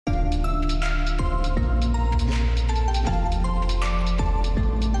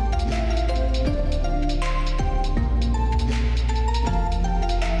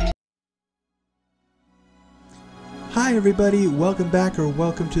everybody, welcome back or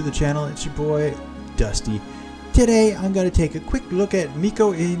welcome to the channel. It's your boy Dustee. Today I'm going to take a quick look at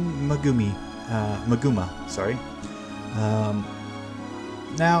Miko in Maguma. Sorry.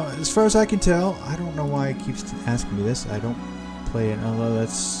 Now, as far as I can tell, I don't know why it keeps asking me this. I don't play it, although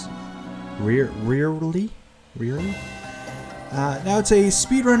that's rarely. Now it's a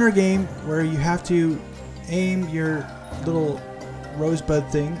speedrunner game where you have to aim your little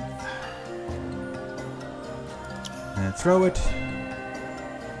rosebud thing and throw it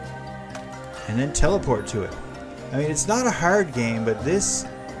and then teleport to it. I mean, it's not a hard game, but this,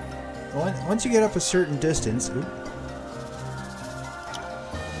 once you get up a certain distance,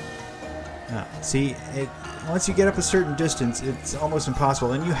 once you get up a certain distance, it's almost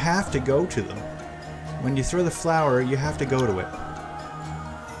impossible, and you have to go to them. When you throw the flower, you have to go to it.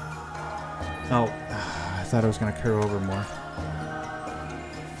 Oh, I thought I was going to curve over more.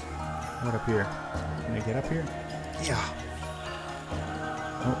 What up here? Can I get up here? Yeah.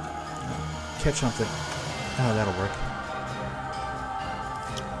 Oh, catch something. Oh, that'll work.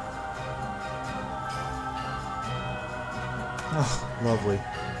 Oh, lovely.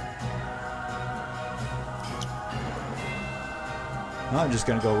 I'm just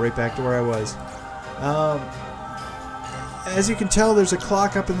gonna go right back to where I was. As you can tell, there's a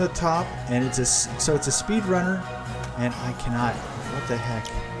clock up in the top, and it's a speed runner, and I cannot. What the heck?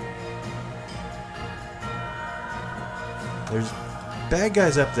 There's bad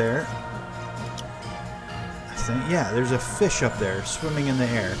guys up there. I think, yeah, there's a fish up there swimming in the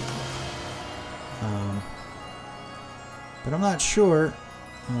air. But I'm not sure.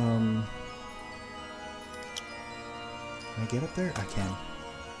 Can I get up there? I can.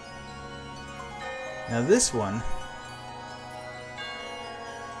 Now this one.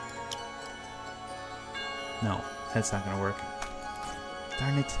 No, that's not going to work.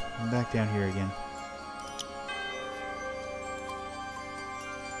 Darn it, I'm back down here again.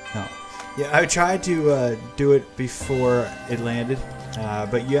 No. Yeah, I tried to do it before it landed,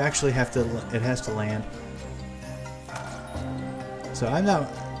 but you actually have to, it has to land. So I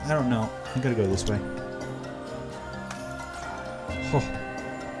don't know. I'm going to go this way. Oh.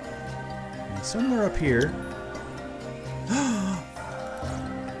 And somewhere up here. Oh.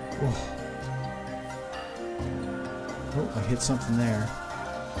 Oh, I hit something there.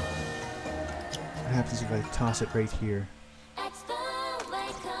 What happens if I toss it right here?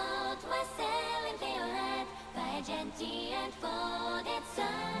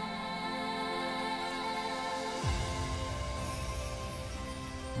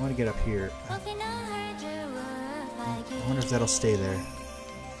 I want to get up here. I wonder if that'll stay there.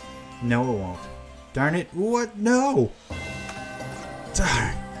 No, it won't. Darn it. What? No!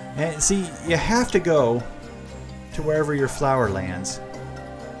 Darn. And see, you have to go to wherever your flower lands,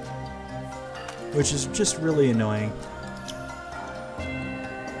 which is just really annoying.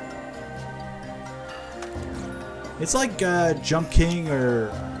 It's like Jump King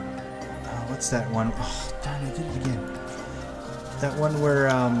or what's that one? Oh, darn! I did it again. That one where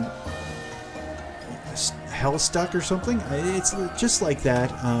Hell Stuck or something. It's just like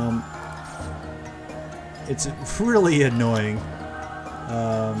that. It's really annoying.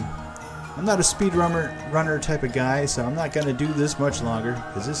 I'm not a speed runner type of guy, so I'm not going to do this much longer,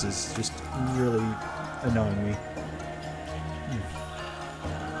 because this is just really annoying me.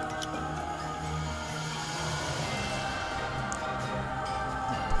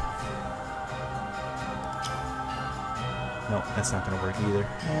 No, that's not going to work either.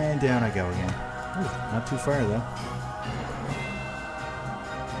 And down I go again. Ooh, not too far, though.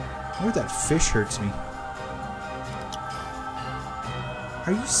 I wonder if that fish hurts me.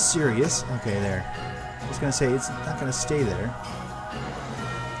 Are you serious? Okay, there. I was going to say, it's not going to stay there.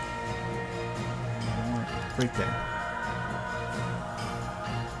 Right there.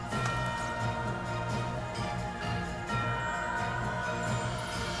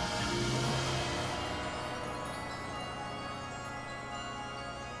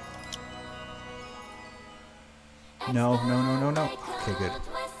 No. Okay, good.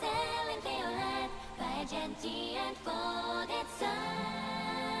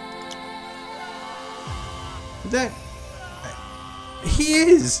 That... He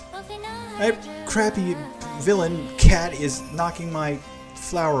is! That crappy villain cat is knocking my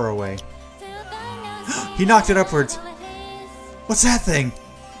flower away. He knocked it upwards! What's that thing?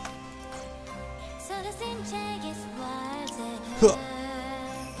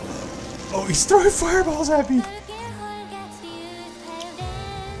 Oh, he's throwing fireballs at me!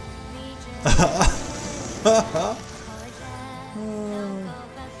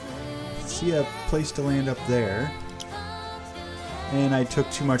 See a place to land up there. And I took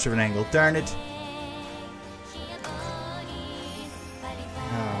too much of an angle. Darn it.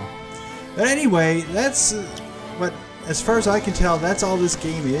 But anyway, that's what, as far as I can tell, that's all this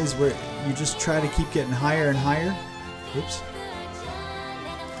game is, where you just try to keep getting higher and higher. Oops.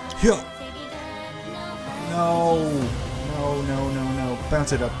 Yeah. No. No, no, no, no.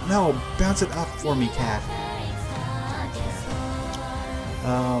 Bounce it up. No, bounce it up for me, cat.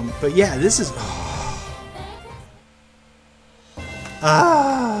 But yeah, this is...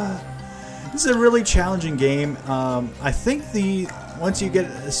 this is a really challenging game. I think once you get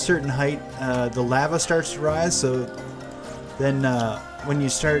a certain height, the lava starts to rise, so then when you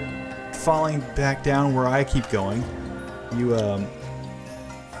start falling back down where I keep going, you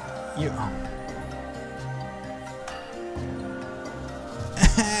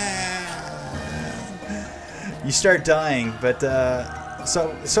you start dying. But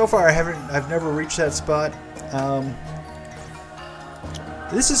so far I've never reached that spot.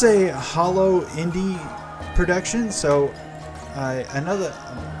 This is a Holo Indie production, so a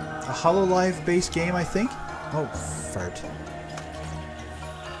Hololive based game, I think. Oh, fart.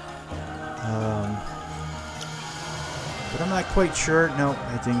 But I'm not quite sure. No,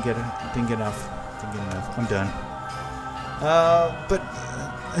 I didn't get enough. Didn't get enough. I'm done. But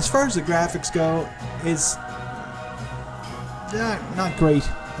as far as the graphics go, it's not great.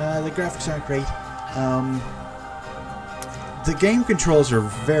 The graphics aren't great. The game controls are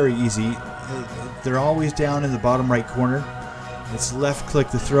very easy. They're always down in the bottom right corner. It's left click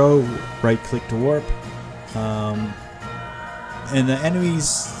to throw, right click to warp. And the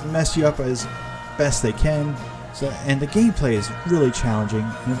enemies mess you up as best they can. So, and the gameplay is really challenging.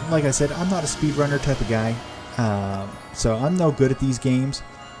 And like I said, I'm not a speedrunner type of guy. So I'm no good at these games.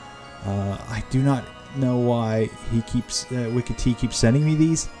 I do not know why Wicked T keeps sending me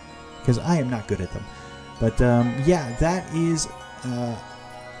these, because I am not good at them. But yeah, that is.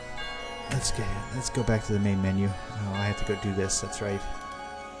 Let's go back to the main menu. Oh, I have to go do this. That's right.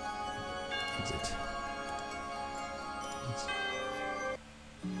 Exit.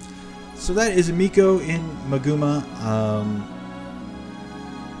 So that is Miko in Maguma.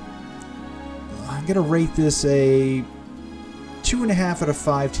 I'm gonna rate this a 2.5 out of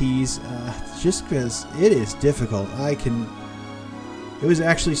 5 T's, just because it is difficult. It was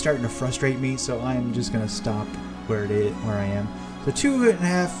actually starting to frustrate me, so I'm just gonna stop where I am. So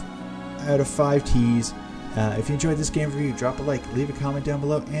 2.5 out of 5 T's. If you enjoyed this game review, drop a like, leave a comment down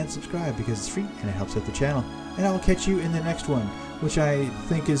below, and subscribe because it's free and it helps out the channel. And I will catch you in the next one, which I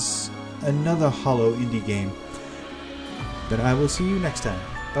think is another Holo Indie game. But I will see you next time.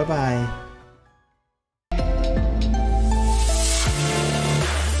 Bye bye.